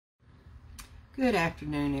Good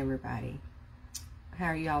afternoon, everybody. How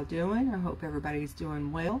are y'all doing? I hope everybody's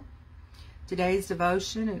doing well. Today's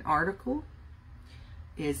devotion and article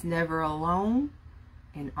is Never Alone,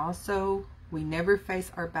 and also we never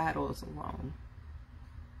face our battles alone.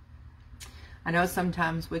 I know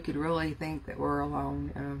sometimes we could really think that we're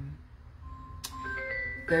alone.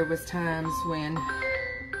 There was times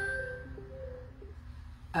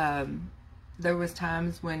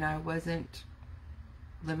when I wasn't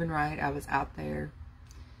living right. I was out there,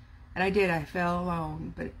 and I felt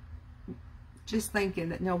alone, but just thinking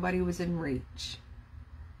that nobody was in reach,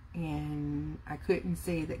 and I couldn't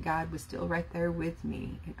see that God was still right there with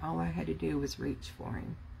me, and all I had to do was reach for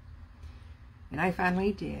Him. And I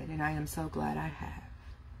finally did, and I am so glad I have.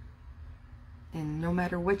 And no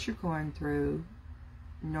matter what you're going through,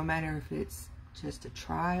 no matter if it's just a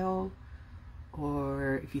trial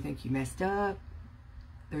or if you think you messed up,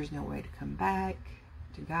 there's no way to come back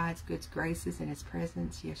to God's good graces and His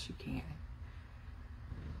presence. Yes, you can.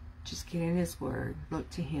 Just get in His Word, look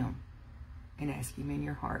to Him, and ask Him in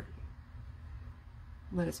your heart.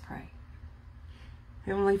 Let us pray.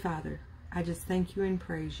 Heavenly Father, I just thank you and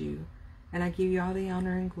praise you, and I give you all the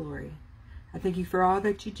honor and glory. I thank you for all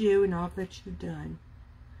that you do and all that you've done,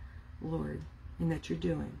 Lord, and that you're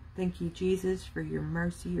doing. Thank you, Jesus, for your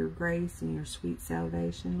mercy, your grace, and your sweet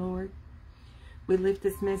salvation, Lord. We lift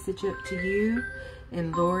this message up to you,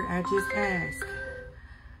 and Lord, I just ask,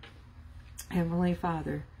 Heavenly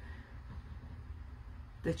Father,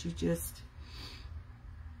 that you just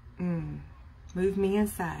move me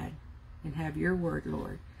inside and have your word,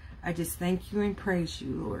 Lord. I just thank you and praise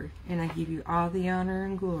you, Lord, and I give you all the honor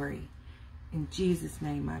and glory. In Jesus'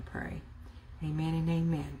 name I pray. Amen and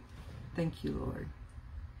amen. Thank you, Lord.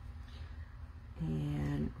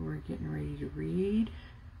 And we're getting ready to read.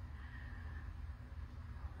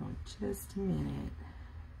 Hold on just a minute.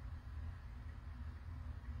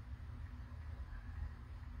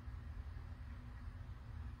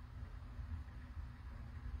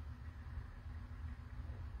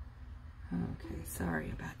 Okay,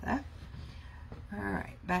 sorry about that. All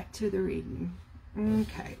right, back to the reading.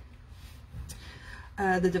 Okay.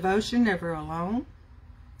 The devotion, Never Alone.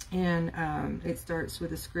 And it starts with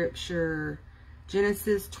the scripture,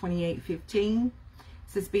 Genesis 28:15.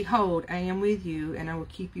 It says, "Behold, I am with you, and I will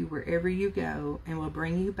keep you wherever you go, and will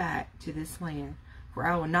bring you back to this land. For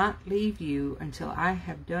I will not leave you until I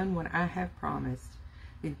have done what I have promised."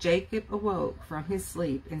 Then Jacob awoke from his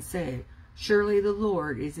sleep and said, "Surely the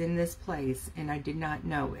Lord is in this place, and I did not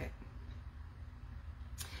know it."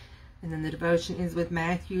 And then the devotion is with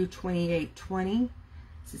Matthew 28:20. It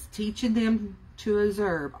says, "Teaching them to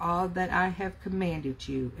observe all that I have commanded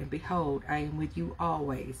you, and behold, I am with you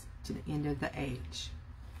always to the end of the age."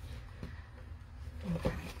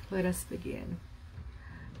 Okay, let us begin.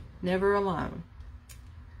 Never alone.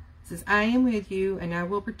 It says, "I am with you, and I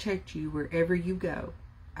will protect you wherever you go.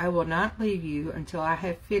 I will not leave you until I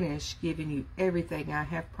have finished giving you everything I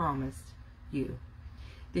have promised you."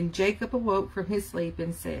 Then Jacob awoke from his sleep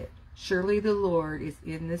and said, "Surely the Lord is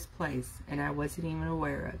in this place, and I wasn't even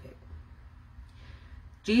aware of it."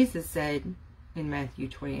 Jesus said in Matthew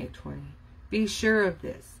 28:20, "Be sure of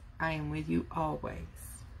this, I am with you always."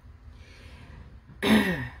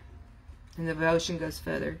 And the devotion goes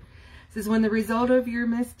further. It says, "When the result of your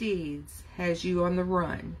misdeeds has you on the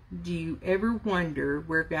run, do you ever wonder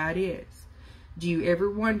where God is? Do you ever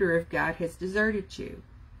wonder if God has deserted you?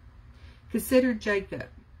 Consider Jacob.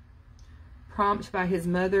 Prompted by his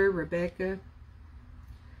mother, Rebekah,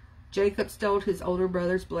 Jacob stole his older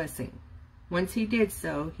brother's blessing. Once he did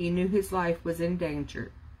so, he knew his life was in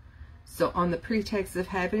danger. So on the pretext of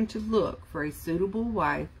having to look for a suitable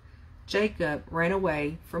wife, Jacob ran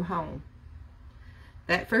away from home.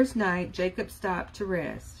 That first night, Jacob stopped to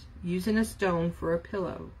rest, using a stone for a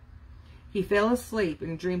pillow. He fell asleep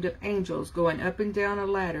and dreamed of angels going up and down a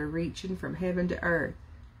ladder reaching from heaven to earth.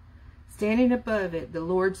 Standing above it, the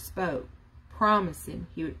Lord spoke, promising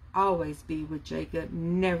He would always be with Jacob,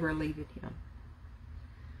 never leaving him.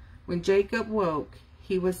 When Jacob woke,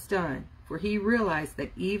 he was stunned, for he realized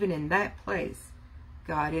that even in that place,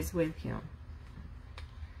 God is with him.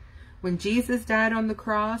 When Jesus died on the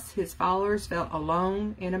cross, His followers felt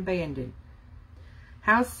alone and abandoned.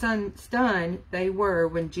 How stunned they were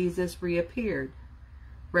when Jesus reappeared,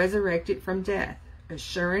 resurrected from death,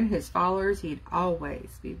 assuring His followers He'd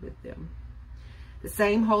always be with them. The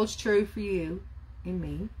same holds true for you and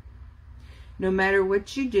me. No matter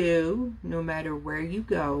what you do, no matter where you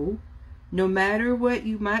go, no matter what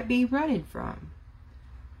you might be running from,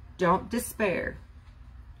 don't despair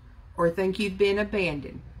or think you've been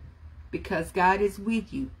abandoned, because God is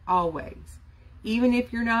with you always. Even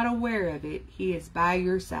if you're not aware of it, He is by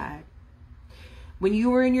your side. When you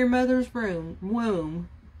were in your mother's womb,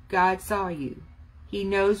 God saw you. He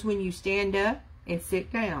knows when you stand up and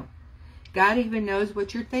sit down. God even knows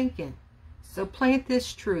what you're thinking. So plant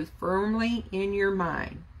this truth firmly in your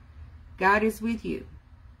mind. God is with you,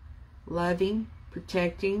 loving,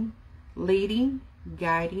 protecting, leading,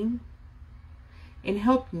 guiding, and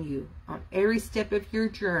helping you on every step of your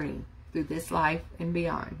journey through this life and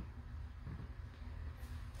beyond.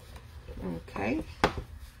 Okay.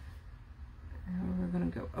 Now we're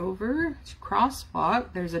going to go over to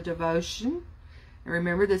Crosswalk. There's a devotion. And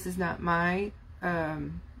remember, this is not my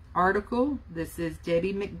article. This is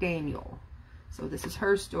Debbie McDaniel. So this is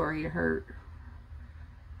her story, her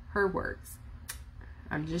words.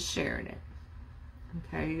 I'm just sharing it.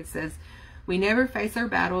 Okay, it says, we never face our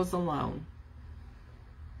battles alone.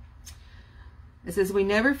 It says, we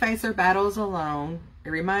never face our battles alone.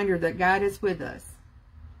 A reminder that God is with us.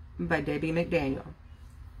 By Debbie McDaniel.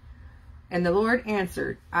 And the Lord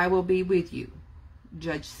answered, I will be with you.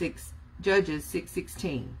 Judges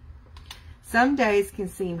 6:16. Some days can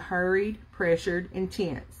seem hurried, pressured, and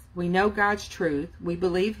tense. We know God's truth. We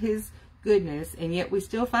believe His goodness, and yet we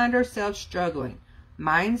still find ourselves struggling.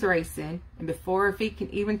 Minds racing, and before our feet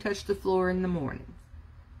can even touch the floor in the morning.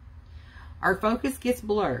 Our focus gets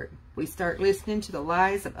blurred. We start listening to the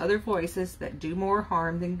lies of other voices that do more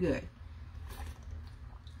harm than good.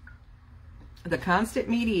 The constant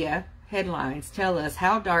media headlines tell us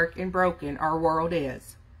how dark and broken our world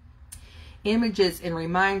is. Images and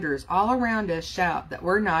reminders all around us shout that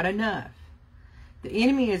we're not enough. The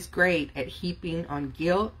enemy is great at heaping on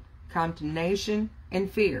guilt, condemnation,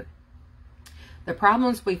 and fear. The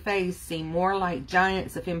problems we face seem more like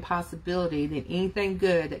giants of impossibility than anything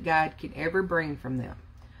good that God can ever bring from them.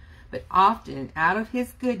 But often, out of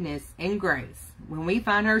His goodness and grace, when we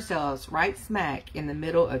find ourselves right smack in the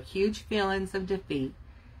middle of huge feelings of defeat,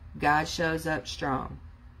 God shows up strong.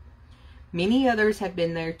 Many others have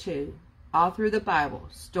been there too. All through the Bible,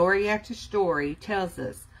 story after story tells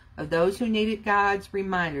us of those who needed God's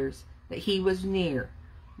reminders that He was near,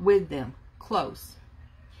 with them, close.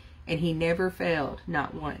 And He never failed,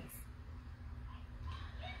 not once.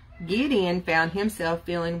 Gideon found himself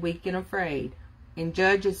feeling weak and afraid. In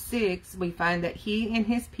Judges 6, we find that he and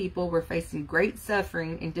his people were facing great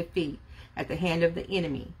suffering and defeat at the hand of the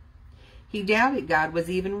enemy. He doubted God was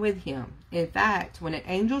even with him. In fact, when an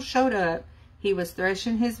angel showed up, he was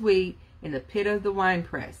threshing his wheat in the pit of the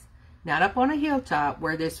winepress, not up on a hilltop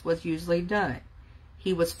where this was usually done.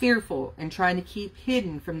 He was fearful and trying to keep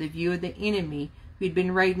hidden from the view of the enemy who'd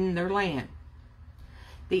been raiding their land.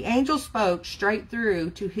 The angel spoke straight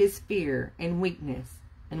through to his fear and weakness.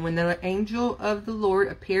 And when the angel of the Lord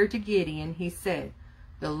appeared to Gideon, he said,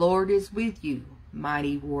 "The Lord is with you,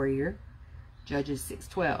 mighty warrior." Judges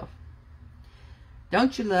 6:12.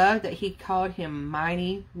 Don't you love that he called him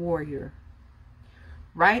mighty warrior?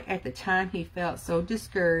 Right at the time he felt so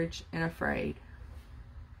discouraged and afraid.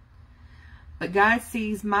 But God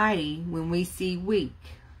sees mighty when we see weak.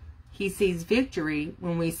 He sees victory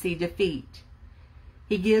when we see defeat.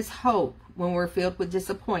 He gives hope when we're filled with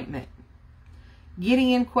disappointment.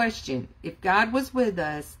 Gideon questioned, if God was with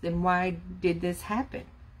us, then why did this happen?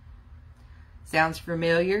 Sounds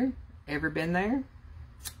familiar? Ever been there?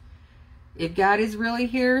 If God is really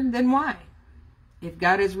here, then why? If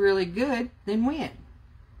God is really good, then when?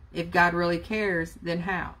 If God really cares, then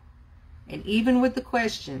how? And even with the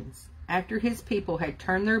questions, after his people had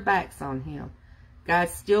turned their backs on him,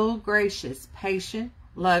 God's still gracious, patient,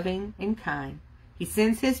 loving, and kind. He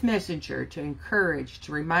sends his messenger to encourage,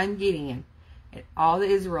 to remind Gideon and all the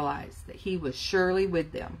Israelites that he was surely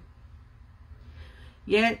with them.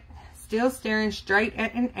 Yet, still staring straight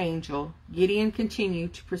at an angel, Gideon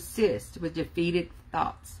continued to persist with defeated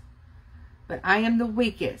thoughts. But I am the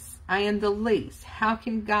weakest, I am the least. How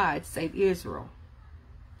can God save Israel?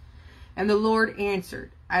 And the Lord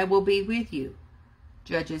answered, I will be with you.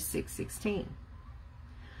 Judges 6:16.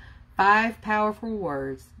 5 powerful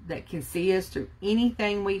words that can see us through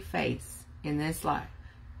anything we face in this life.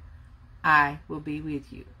 I will be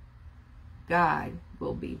with you. God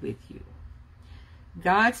will be with you.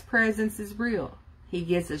 God's presence is real. He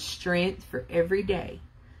gives us strength for every day.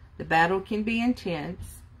 The battle can be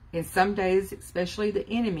intense, and some days, especially the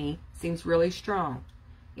enemy, seems really strong,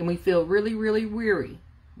 and we feel really, really weary.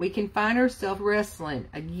 We can find ourselves wrestling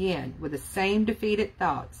again with the same defeated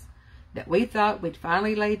thoughts that we thought we'd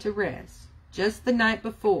finally lay to rest just the night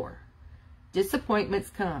before. Disappointments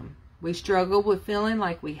come. We struggle with feeling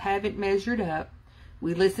like we haven't measured up.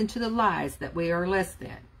 We listen to the lies that we are less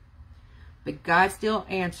than. But God still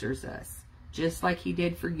answers us, just like he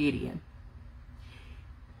did for Gideon.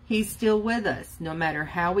 He's still with us, no matter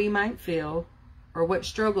how we might feel or what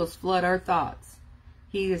struggles flood our thoughts.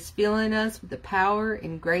 He is filling us with the power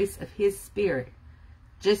and grace of His Spirit,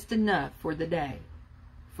 just enough for the day,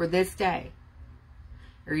 for this day.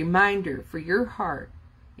 A reminder for your heart,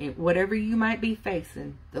 and whatever you might be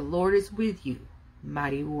facing, the Lord is with you,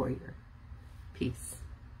 mighty warrior. Peace.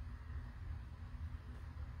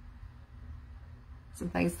 Some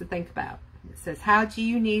things to think about. It says, how do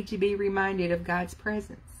you need to be reminded of God's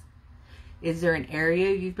presence? Is there an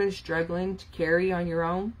area you've been struggling to carry on your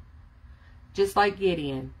own? Just like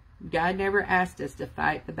Gideon, God never asked us to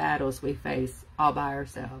fight the battles we face all by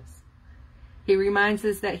ourselves. He reminds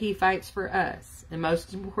us that He fights for us, and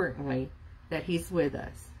most importantly, that He's with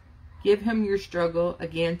us. Give Him your struggle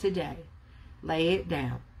again today. Lay it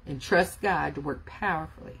down and trust God to work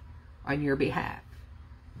powerfully on your behalf.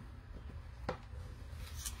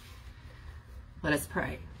 Let us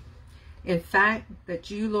pray. In fact,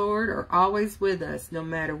 that you, Lord, are always with us no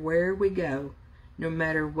matter where we go, no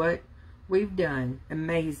matter what we've done,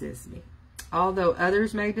 amazes me. Although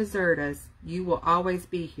others may desert us, you will always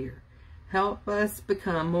be here. Help us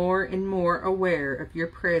become more and more aware of your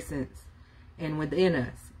presence and within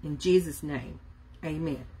us. In Jesus' name,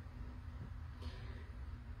 amen.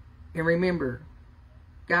 And remember,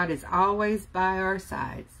 God is always by our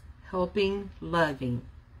sides, helping, loving,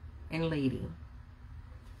 and leading.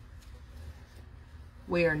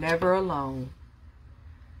 We are never alone.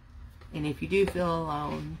 And if you do feel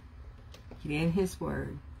alone, get in His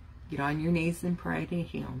Word. Get on your knees and pray to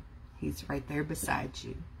Him. He's right there beside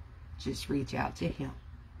you. Just reach out to Him.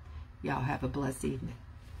 Y'all have a blessed evening.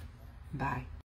 Bye.